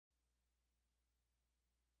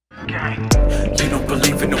Gang. You don't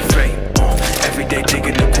believe in no fate. Every day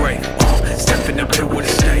digging the grave. Stepping up to where the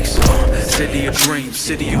stakes. City of dreams,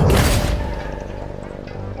 city of...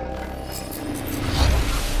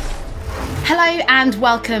 Hello and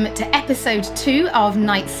welcome to episode 2 of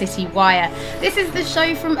Night City Wire. This is the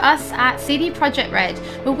show from us at CD Projekt Red,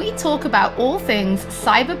 where we talk about all things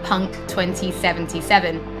Cyberpunk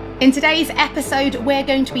 2077. In today's episode, we're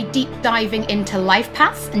going to be deep diving into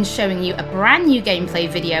Lifepaths and showing you a brand new gameplay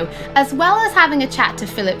video, as well as having a chat to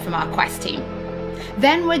Philip from our Quest team.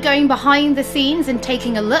 Then we're going behind the scenes and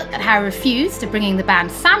taking a look at how Refused are bringing the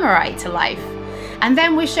band Samurai to life. And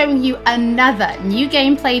then we're showing you another new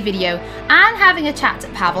gameplay video and having a chat to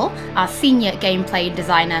Pavel, our senior gameplay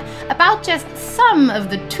designer, about just some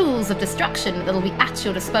of the tools of destruction that will be at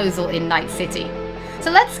your disposal in Night City.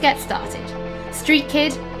 So let's get started. Street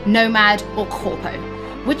Kid, Nomad, or Corpo?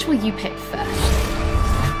 Which will you pick first?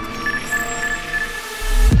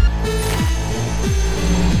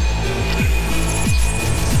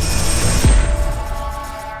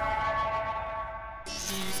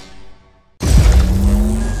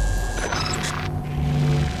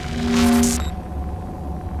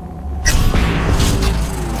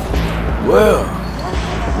 Well,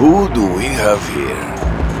 who do we have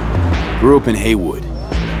here? Grew up in Haywood.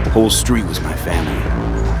 Whole street was my family.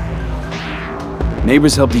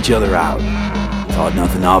 Neighbors helped each other out. Thought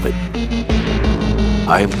nothing of it.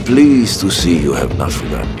 I am pleased to see you have not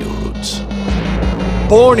forgotten your roots.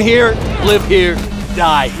 Born here, live here,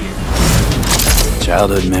 die here.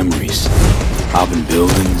 Childhood memories. Hopping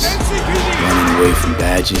buildings, running away from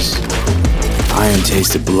badges. Iron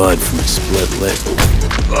tasted blood from a split lip.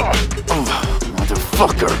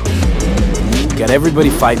 Motherfucker! Got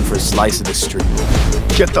everybody fighting for a slice of the street.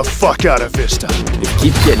 Get the fuck out of Vista. If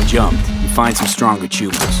you keep getting jumped, you find some stronger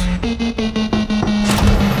choopers.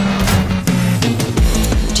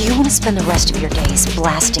 Do you want to spend the rest of your days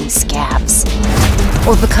blasting scabs?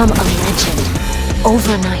 Or become a legend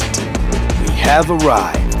overnight? We have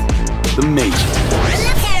arrived. The Major.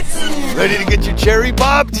 Ready to get your cherry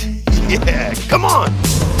popped? Yeah, come on!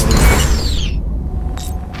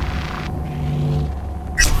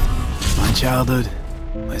 My childhood?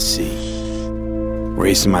 Let's see.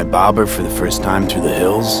 Racing my bobber for the first time through the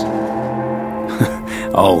hills.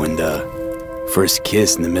 Oh, and first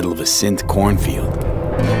kiss in the middle of a synth cornfield.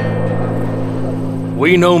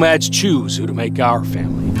 We nomads choose who to make our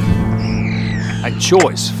family. And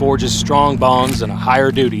choice forges strong bonds and a higher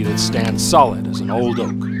duty that stands solid as an old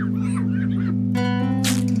oak.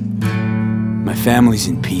 My family's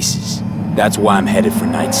in pieces. That's why I'm headed for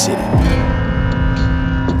Night City.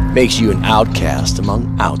 Makes you an outcast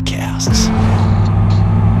among outcasts.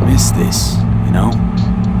 Miss this, you know?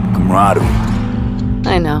 Camaraderie.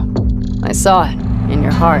 I know. I saw it in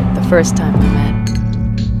your heart the first time we met.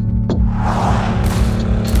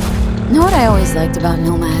 Know what I always liked about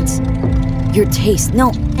nomads? Your taste,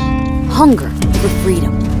 no, hunger for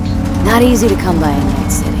freedom. Not easy to come by in Night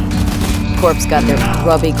City. Corp's got their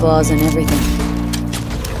grubby claws and everything.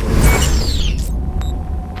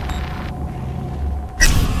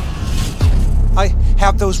 I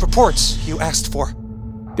have those reports you asked for.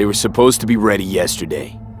 They were supposed to be ready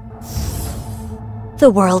yesterday. The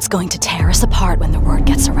world's going to tear us apart when the word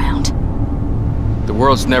gets around. The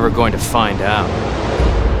world's never going to find out.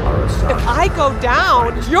 If I go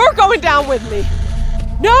down, you're going down with me!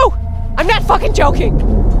 No! I'm not fucking joking!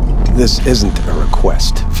 This isn't a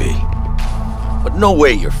request, V. But no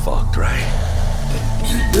way you're fucked, right?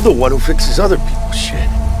 You're the one who fixes other people's shit.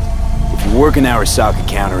 If you're working Arasaka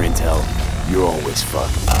counter intel, you're always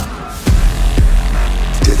fucked.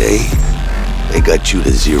 Today, they got you to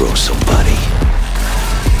zero somebody.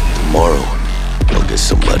 Tomorrow, they'll get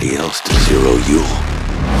somebody else to zero you.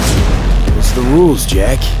 What's the rules,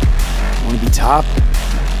 Jack? Want to be top?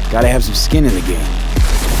 Gotta have some skin in the game.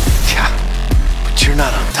 Yeah, but you're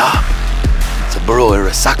not on top. Saburo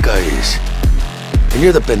Arasaka is. And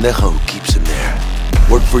you're the pendejo who keeps him there.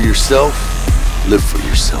 Work for yourself, live for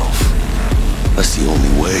yourself. That's the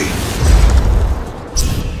only way.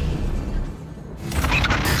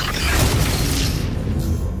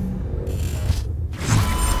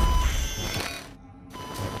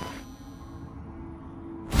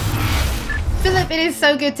 Philip, it is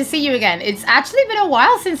so good to see you again. It's actually been a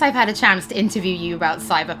while since I've had a chance to interview you about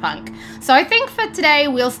Cyberpunk. So I think for today,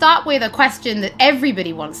 we'll start with a question that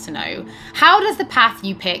everybody wants to know. How does the path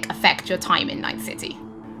you pick affect your time in Night City?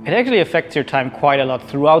 It actually affects your time quite a lot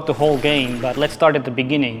throughout the whole game, but let's start at the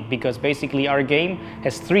beginning, because basically our game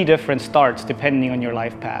has 3 different starts depending on your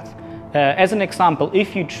life path. As an example,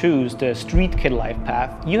 if you choose the Street Kid life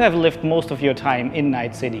path, you have lived most of your time in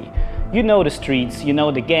Night City. you know the streets, you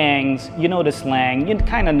know the gangs, you know the slang, you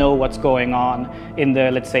kind of know what's going on in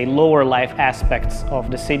the, let's say, lower life aspects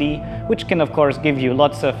of the city, which can of course give you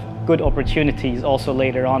lots of good opportunities also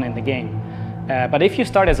later on in the game. But if you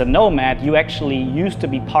start as a nomad, you actually used to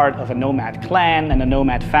be part of a nomad clan and a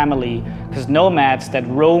nomad family, because nomads that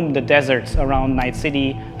roam the deserts around Night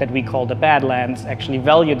City, that we call the Badlands, actually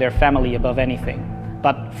value their family above anything.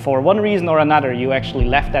 But for one reason or another, you actually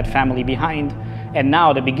left that family behind, and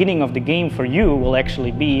now the beginning of the game for you will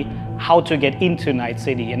actually be how to get into Night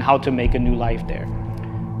City and how to make a new life there.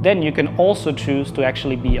 Then you can also choose to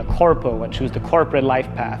actually be a corpo and choose the corporate life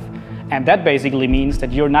path. And that basically means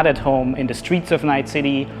that you're not at home in the streets of Night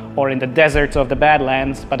City or in the deserts of the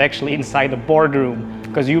Badlands, but actually inside a boardroom,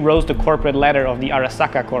 because you rose the corporate ladder of the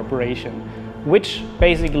Arasaka Corporation, which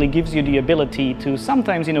basically gives you the ability to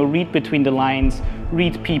sometimes, read between the lines,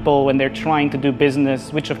 read people when they're trying to do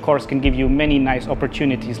business, which of course can give you many nice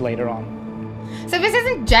opportunities later on. So this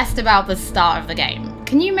isn't just about the start of the game.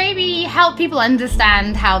 Can you maybe help people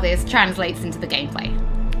understand how this translates into the gameplay?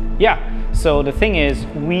 Yeah. So the thing is,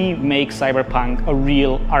 we make Cyberpunk a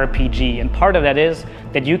real RPG, and part of that is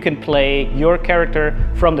that you can play your character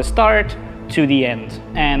from the start to the end.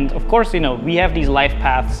 And of course, we have these life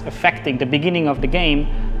paths affecting the beginning of the game,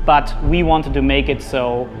 but we wanted to make it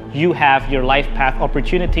so you have your life path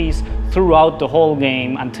opportunities throughout the whole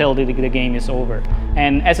game until the game is over.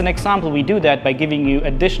 And as an example, we do that by giving you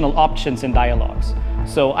additional options in dialogues.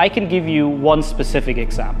 So I can give you one specific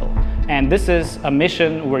example. And this is a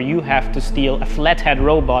mission where you have to steal a flathead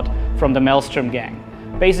robot from the Maelstrom gang.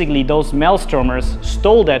 Basically, those Maelstromers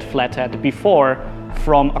stole that flathead before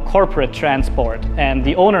from a corporate transport. And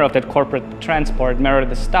the owner of that corporate transport,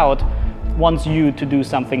 Meredith Stout, wants you to do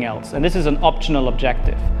something else. And this is an optional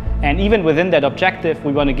objective. And even within that objective,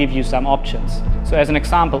 we want to give you some options. So as an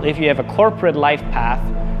example, if you have a corporate life path,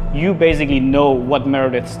 you basically know what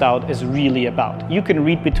Meredith Stout is really about. You can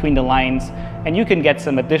read between the lines and you can get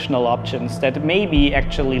some additional options that maybe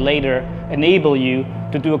actually later enable you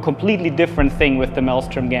to do a completely different thing with the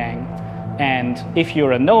Maelstrom gang. And if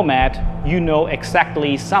you're a nomad, you know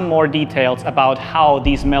exactly some more details about how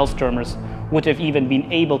these Maelstromers would have even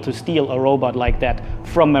been able to steal a robot like that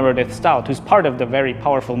from Meredith Stout, who's part of the very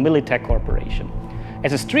powerful Militech Corporation.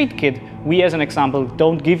 As a street kid, we as an example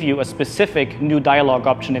don't give you a specific new dialogue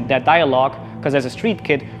option in that dialogue, because as a street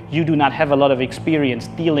kid, you do not have a lot of experience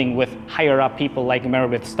dealing with higher up people like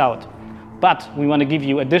Meredith Stout. But we want to give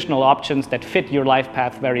you additional options that fit your life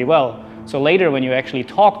path very well. So later when you actually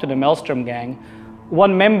talk to the Maelstrom gang,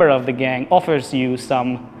 one member of the gang offers you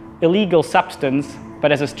some illegal substance,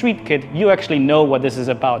 but as a street kid, you actually know what this is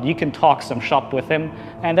about. You can talk some shop with him,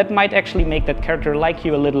 and that might actually make that character like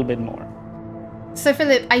you a little bit more. So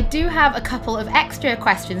Philip, I do have a couple of extra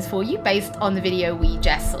questions for you based on the video we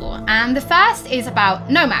just saw. And the first is about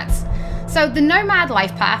nomads. So the nomad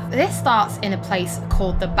life path, this starts in a place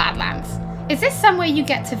called the Badlands. Is this somewhere you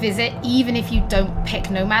get to visit even if you don't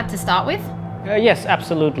pick nomad to start with? Yes,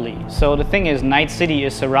 absolutely. So the thing is, Night City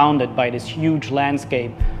is surrounded by this huge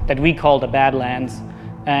landscape that we call the Badlands.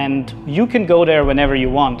 And you can go there whenever you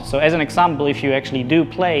want. So as an example, if you actually do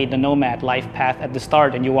play the nomad life path at the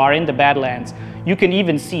start and you are in the Badlands, you can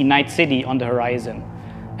even see Night City on the horizon.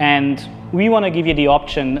 And we want to give you the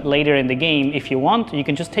option later in the game, if you want, you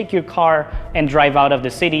can just take your car and drive out of the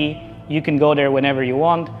city. You can go there whenever you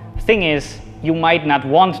want. The thing is, you might not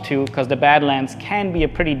want to, because the Badlands can be a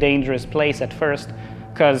pretty dangerous place at first,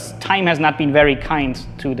 because time has not been very kind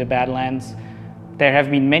to the Badlands. There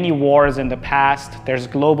have been many wars in the past, there's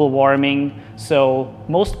global warming, so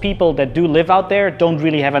most people that do live out there don't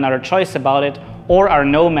really have another choice about it, or are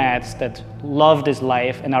nomads that love this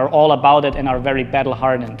life and are all about it and are very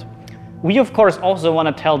battle-hardened. We of course also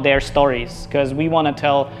want to tell their stories, because we want to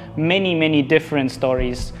tell many different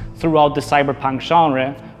stories throughout the cyberpunk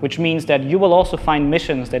genre, which means that you will also find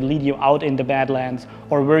missions that lead you out in the Badlands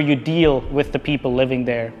or where you deal with the people living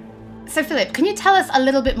there. So Philip, can you tell us a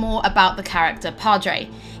little bit more about the character Padre?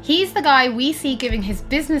 He's the guy we see giving his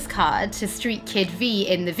business card to Street Kid V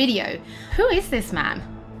in the video. Who is this man?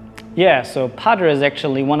 Yeah, so Padre is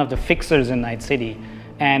actually one of the fixers in Night City.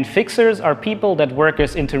 And fixers are people that work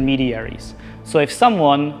as intermediaries. So if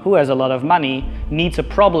someone who has a lot of money needs a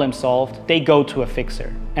problem solved, they go to a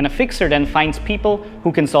fixer. And a fixer then finds people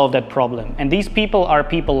who can solve that problem. And these people are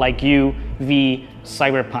people like you, V,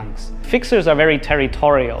 cyberpunks. Fixers are very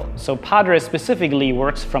territorial. So Padre specifically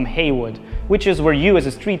works from Haywood, which is where you as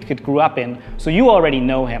a street kid grew up in, so you already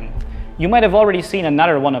know him. You might have already seen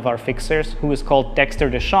another one of our fixers who is called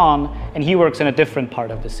Dexter Deshawn, and he works in a different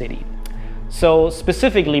part of the city. So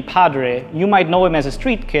specifically Padre, you might know him as a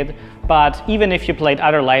street kid, but even if you played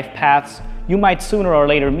other Lifepaths, you might sooner or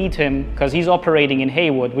later meet him because he's operating in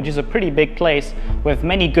Haywood, which is a pretty big place with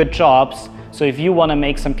many good jobs. So if you want to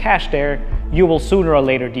make some cash there, you will sooner or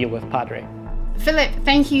later deal with Padre. Philip,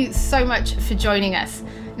 thank you so much for joining us.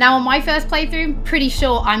 Now on my first playthrough, pretty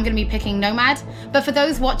sure I'm going to be picking Nomad, but for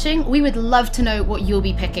those watching, we would love to know what you'll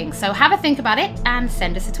be picking, so have a think about it and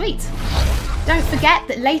send us a tweet. Don't forget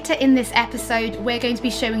that later in this episode, we're going to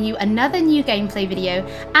be showing you another new gameplay video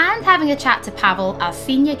and having a chat to Pavel, our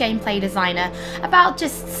senior gameplay designer, about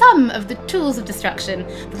just some of the tools of destruction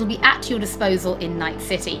that will be at your disposal in Night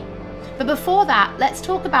City. But before that, let's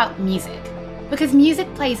talk about music, because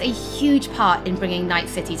music plays a huge part in bringing Night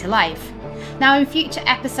City to life. Now in future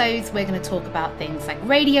episodes, we're going to talk about things like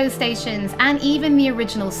radio stations and even the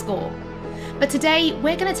original score. But today,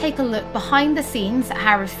 we're going to take a look behind the scenes at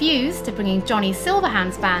how Refused to bringing Johnny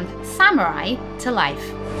Silverhand's band, Samurai, to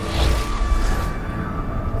life.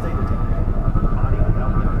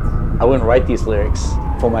 I wouldn't write these lyrics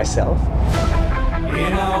for myself.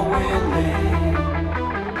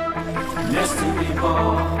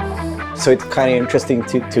 So it's kind of interesting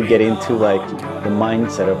to get into like the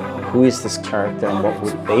mindset of who is this character and what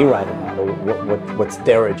would they write about, or what's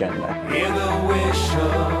their agenda.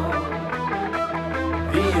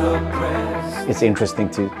 It's interesting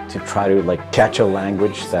to try to like catch a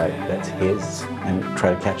language that's his and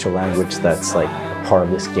try to catch a language that's like part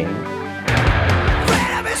of this game.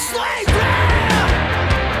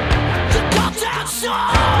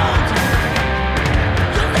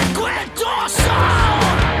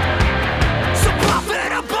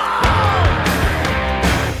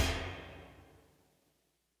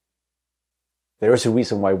 There is a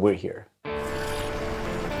reason why we're here.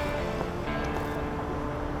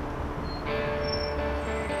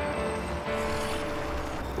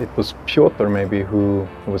 It was Piotr maybe who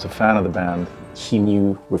was a fan of the band. He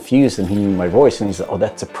knew Refused and he knew my voice and he said, oh,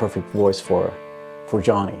 that's a perfect voice for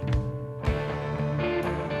Johnny.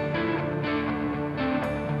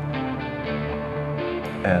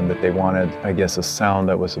 And that they wanted, I guess, a sound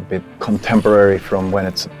that was a bit contemporary from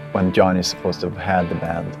when Johnny's supposed to have had the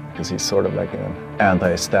band, because he's sort of like an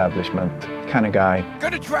anti-establishment kind of guy.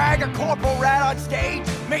 Gonna drag a corporal rat on stage,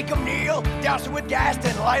 make him kneel, douse him with gas,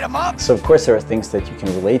 then light him up. So of course there are things that you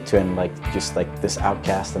can relate to, and like just like this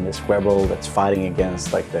outcast and this rebel that's fighting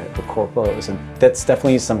against like the corporals, and that's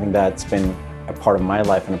definitely something that's been a part of my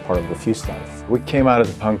life and a part of Refused's life. We came out of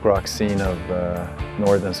the punk rock scene of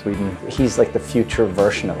northern Sweden. He's like the future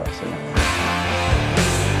version of us. You know?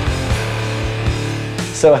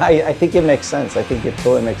 So I think it makes sense. I think it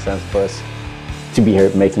totally makes sense for us to be here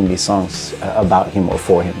making these songs about him or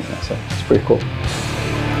for him. You know? So it's pretty cool.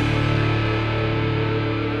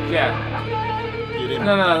 Yeah.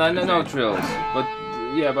 No trills. But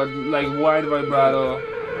yeah, but like wide vibrato.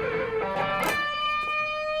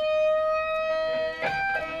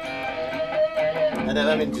 And then,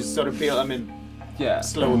 I mean, just sort of build, yeah,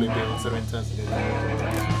 slowly build sort of intensity.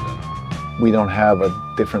 We don't have a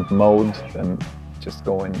different mode than just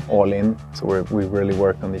going all in. So we really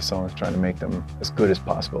work on these songs, trying to make them as good as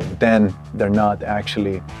possible. But then they're not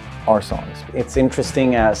actually our songs. It's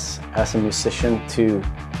interesting as a musician to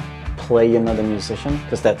play another musician,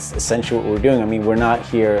 because that's essentially what we're doing. I mean, we're not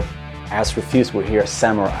here as Refused, we're here as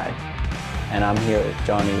Samurai. And I'm here with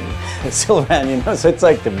Johnny Silverhand, you know? So it's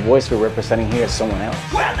like the voice we're representing here is someone else.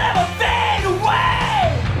 We'll never fade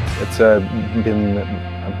away! It's been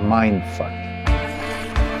a mind fuck.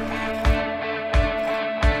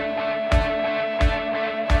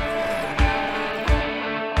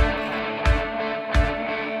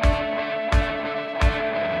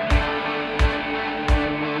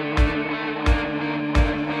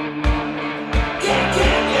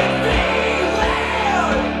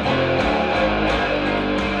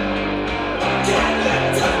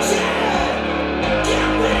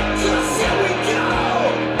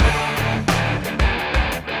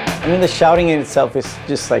 I mean, the shouting in itself is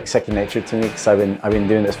just like second nature to me, because I've been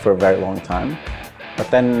doing this for a very long time. But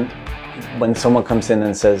then when someone comes in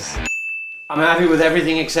and says, I'm happy with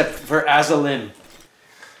everything except for Azza Lim.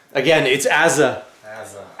 Again, it's Azza.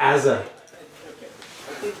 Azza.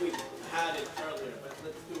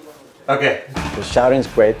 Okay. The shouting's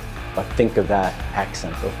great, but think of that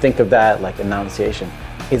accent, or think of that like enunciation.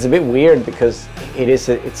 It's a bit weird because it's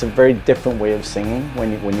a very different way of singing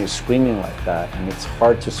when you're screaming like that, and it's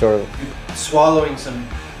hard to sort of swallowing some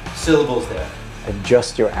syllables there.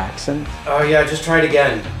 Adjust your accent. Oh yeah, just try it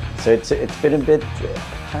again. So it's been a bit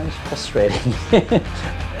kind of frustrating.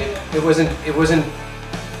 It wasn't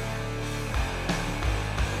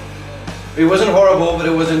horrible, but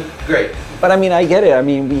it wasn't great. But I mean, I get it. I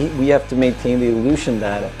mean, we have to maintain the illusion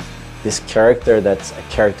that this character that's a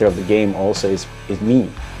character of the game also is me,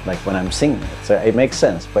 like when I'm singing it. So it makes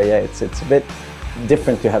sense, but yeah, it's a bit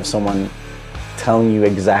different to have someone telling you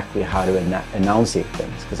exactly how to enunciate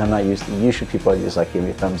things, because I'm not used to, usually people just like give me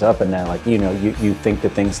a thumbs up and then like, you know, you think the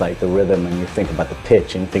things like the rhythm and you think about the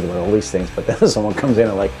pitch and you think about all these things, but then someone comes in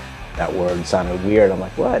and like, that word sounded weird. I'm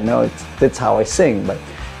like, what? No, that's how I sing. But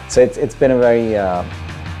so it's been a very, yeah,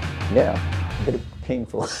 a bit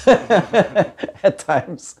painful at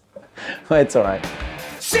times, but it's all right.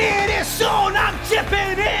 See this zone, I'm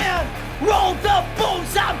chipping in. Roll the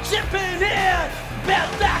bones, I'm chipping in.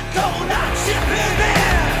 Belt that cone, I'm chipping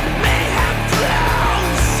in. Mayhem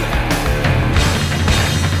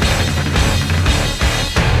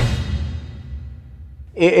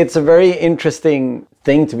flows. It's a very interesting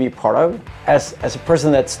thing to be part of. As a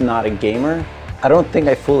person that's not a gamer, I don't think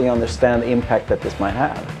I fully understand the impact that this might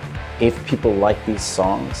have. If people like these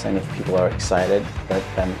songs and if people are excited,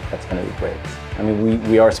 then that's going to be great. I mean,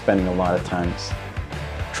 we are spending a lot of times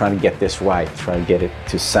trying to get this right, trying to get it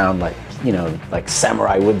to sound like, you know, like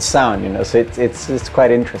samurai would sound, you know. So it's quite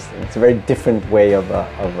interesting. It's a very different way of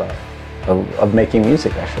making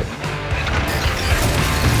music, actually.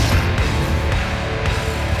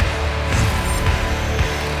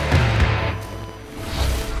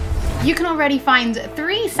 You can already find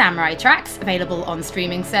 3 Samurai tracks available on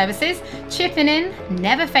streaming services: Chippin' In,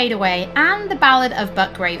 Never Fade Away, and The Ballad of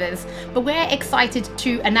Buck Ravers. But we're excited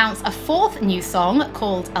to announce a 4th new song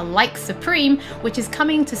called A Like Supreme, which is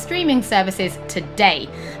coming to streaming services today.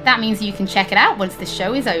 That means you can check it out once the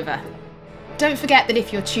show is over. Don't forget that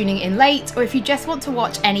if you're tuning in late, or if you just want to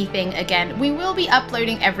watch anything again, we will be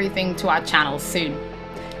uploading everything to our channel soon.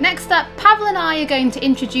 Next up, Pavel and I are going to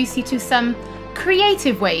introduce you to some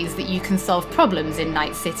creative ways that you can solve problems in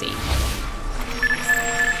Night City.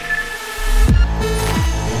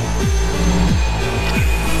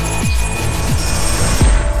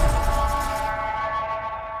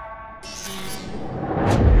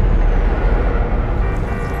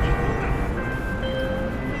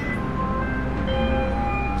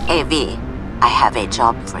 AV, I have a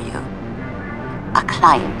job for you. A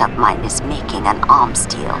client of mine is making an arms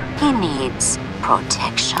deal. He needs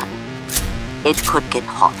protection. It could get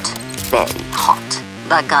hot, very hot.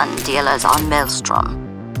 The gun dealers are Maelstrom.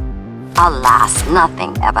 Alas,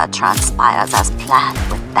 nothing ever transpires as planned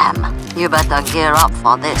with them. You better gear up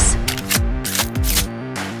for this.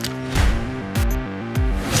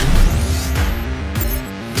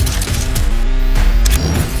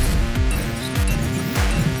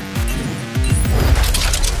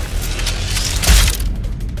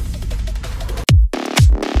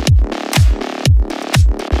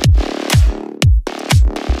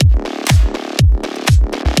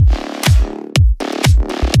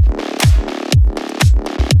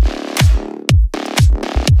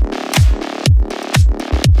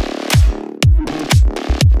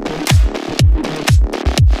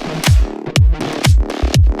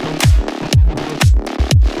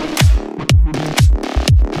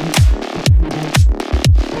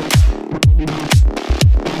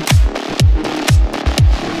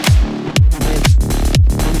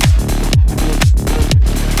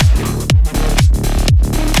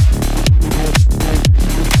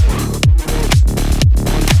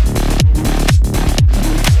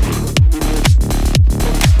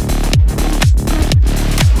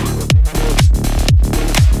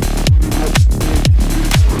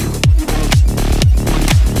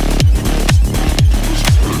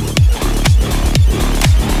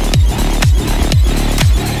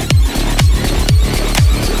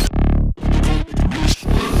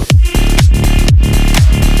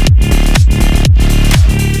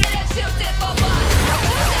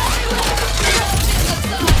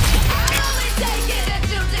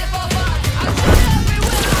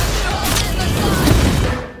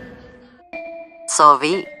 So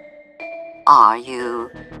V, are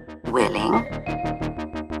you willing?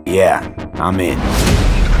 Yeah, I'm in.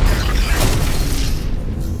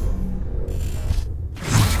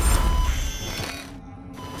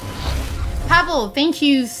 Pavel, thank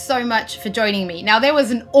you so much for joining me. Now, there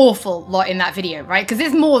was an awful lot in that video, right? Because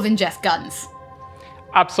it's more than just guns.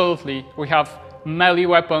 Absolutely. We have melee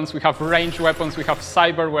weapons, we have ranged weapons, we have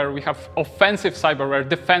cyberware, we have offensive cyberware,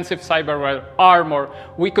 defensive cyberware, armor.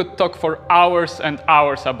 We could talk for hours and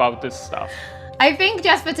hours about this stuff. I think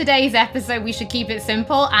just for today's episode, we should keep it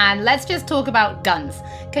simple and let's just talk about guns.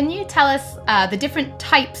 Can you tell us the different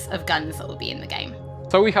types of guns that will be in the game?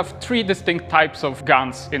 So we have three distinct types of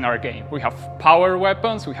guns in our game. We have power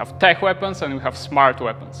weapons, we have tech weapons, and we have smart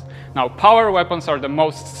weapons. Now, power weapons are the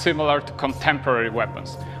most similar to contemporary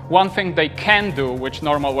weapons. One thing they can do, which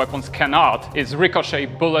normal weapons cannot, is ricochet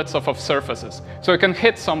bullets off of surfaces. So you can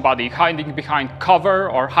hit somebody hiding behind cover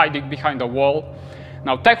or hiding behind a wall.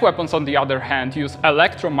 Now, tech weapons, on the other hand, use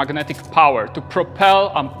electromagnetic power to propel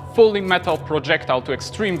a fully metal projectile to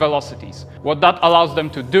extreme velocities. What that allows them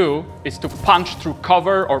to do is to punch through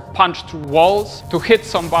cover or punch through walls to hit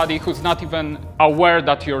somebody who's not even aware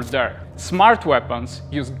that you're there. Smart weapons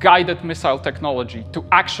use guided missile technology to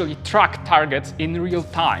actually track targets in real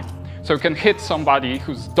time. So you can hit somebody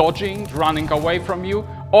who's dodging, running away from you,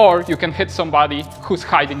 or you can hit somebody who's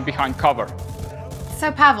hiding behind cover.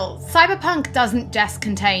 So Pavel, Cyberpunk doesn't just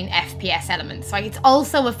contain FPS elements, right? It's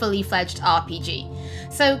also a fully fledged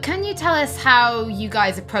RPG. So can you tell us how you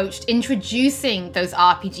guys approached introducing those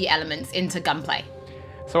RPG elements into gunplay?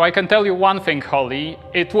 So I can tell you one thing, Holly,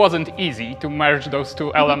 it wasn't easy to merge those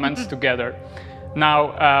two elements together.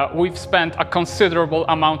 Now, we've spent a considerable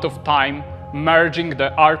amount of time merging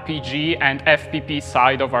the RPG and FPP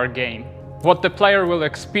side of our game. What the player will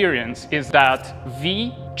experience is that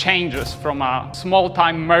V changes from a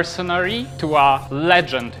small-time mercenary to a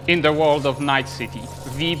legend in the world of Night City.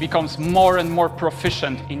 V becomes more and more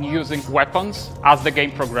proficient in using weapons as the game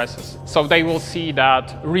progresses. So they will see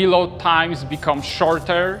that reload times become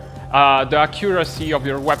shorter, the accuracy of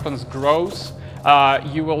your weapons grows,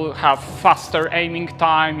 you will have faster aiming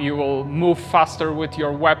time, you will move faster with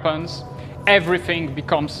your weapons. Everything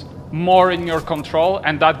becomes more in your control,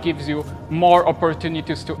 and that gives you more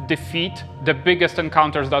opportunities to defeat the biggest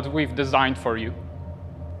encounters that we've designed for you.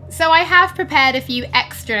 So I have prepared a few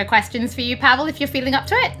extra questions for you, Pavel, if you're feeling up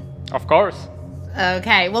to it. Of course.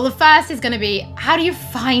 Okay, well the first is going to be, how do you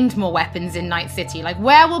find more weapons in Night City? Like,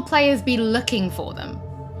 where will players be looking for them?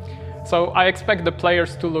 So I expect the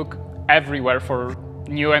players to look everywhere for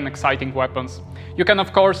new and exciting weapons. You can,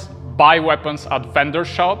 of course, buy weapons at vendor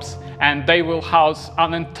shops, and they will house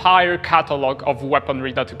an entire catalog of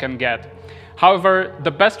weaponry that you can get. However, the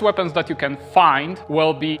best weapons that you can find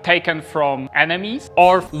will be taken from enemies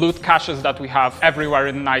or loot caches that we have everywhere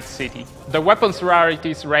in Night City. The weapons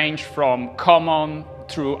rarities range from common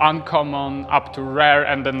through uncommon up to rare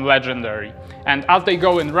and then legendary. And as they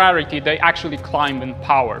go in rarity, they actually climb in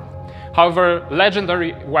power. However,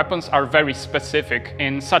 legendary weapons are very specific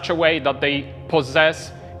in such a way that they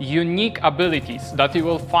possess unique abilities that you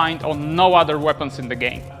will find on no other weapons in the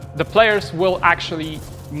game. The players will actually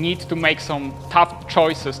need to make some tough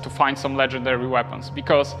choices to find some legendary weapons,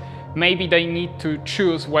 because maybe they need to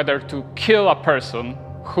choose whether to kill a person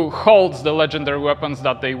who holds the legendary weapons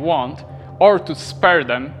that they want, or to spare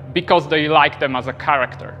them because they like them as a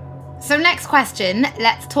character. So next question,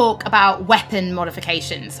 let's talk about weapon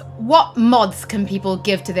modifications. What mods can people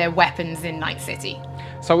give to their weapons in Night City?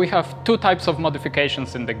 So we have two types of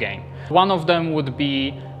modifications in the game. One of them would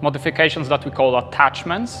be modifications that we call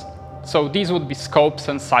attachments. So these would be scopes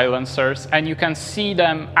and silencers, and you can see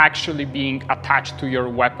them actually being attached to your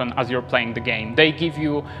weapon as you're playing the game. They give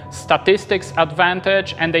you statistics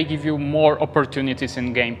advantage, and they give you more opportunities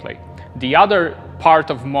in gameplay. The other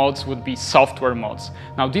part of mods would be software mods.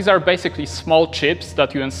 Now, these are basically small chips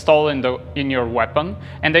that you install in your weapon,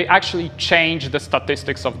 and they actually change the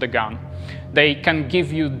statistics of the gun. They can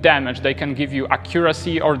give you damage, they can give you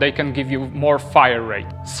accuracy, or they can give you more fire rate.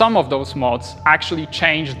 Some of those mods actually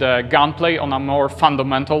change the gunplay on a more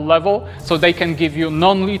fundamental level, so they can give you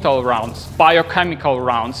non-lethal rounds, biochemical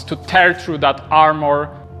rounds, to tear through that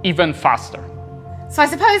armor even faster. So I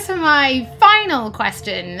suppose for my final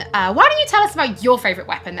question, why don't you tell us about your favorite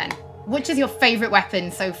weapon then? Which is your favorite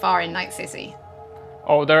weapon so far in Night City?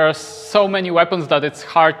 Oh, there are so many weapons that it's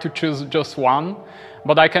hard to choose just one.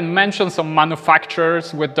 But I can mention some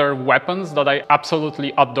manufacturers with their weapons that I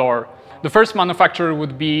absolutely adore. The first manufacturer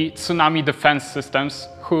would be Tsunami Defense Systems,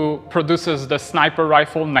 who produces the sniper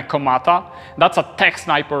rifle Nekomata. That's a tech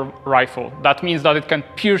sniper rifle. That means that it can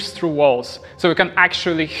pierce through walls. So you can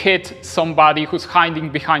actually hit somebody who's hiding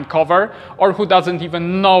behind cover or who doesn't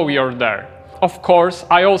even know you're there. Of course,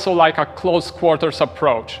 I also like a close quarters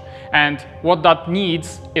approach. And what that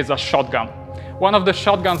needs is a shotgun. One of the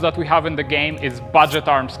shotguns that we have in the game is Budget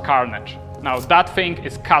Arms Carnage. Now, that thing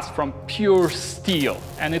is cast from pure steel,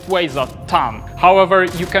 and it weighs a ton. However,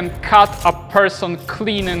 you can cut a person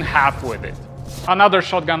clean in half with it. Another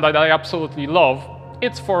shotgun that I absolutely love,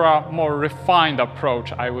 it's for a more refined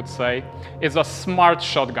approach, I would say, is a smart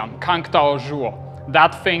shotgun, Kangtao Zhuo.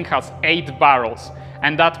 That thing has 8 barrels,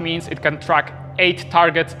 and that means it can track 8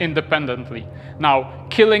 targets independently. Now,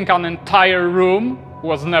 killing an entire room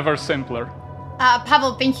was never simpler.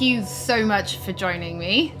 Pavel, thank you so much for joining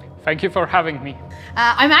me. Thank you for having me.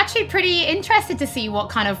 I'm actually pretty interested to see what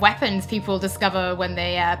kind of weapons people discover when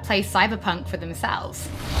they play Cyberpunk for themselves.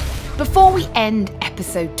 Before we end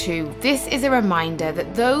episode 2, this is a reminder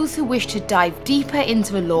that those who wish to dive deeper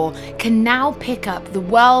into the lore can now pick up The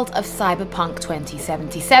World of Cyberpunk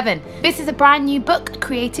 2077. This is a brand new book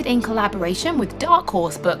created in collaboration with Dark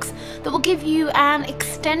Horse Books that will give you an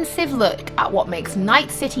extensive look at what makes Night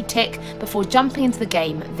City tick before jumping into the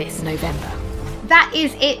game this November. That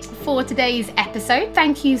is it for today's episode.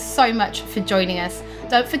 Thank you so much for joining us.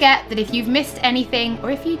 Don't forget that if you've missed anything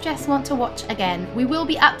or if you just want to watch again, we will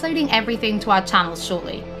be uploading everything to our channels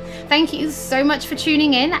shortly. Thank you so much for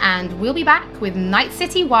tuning in, and we'll be back with Night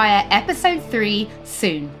City Wire Episode 3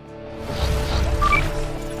 soon.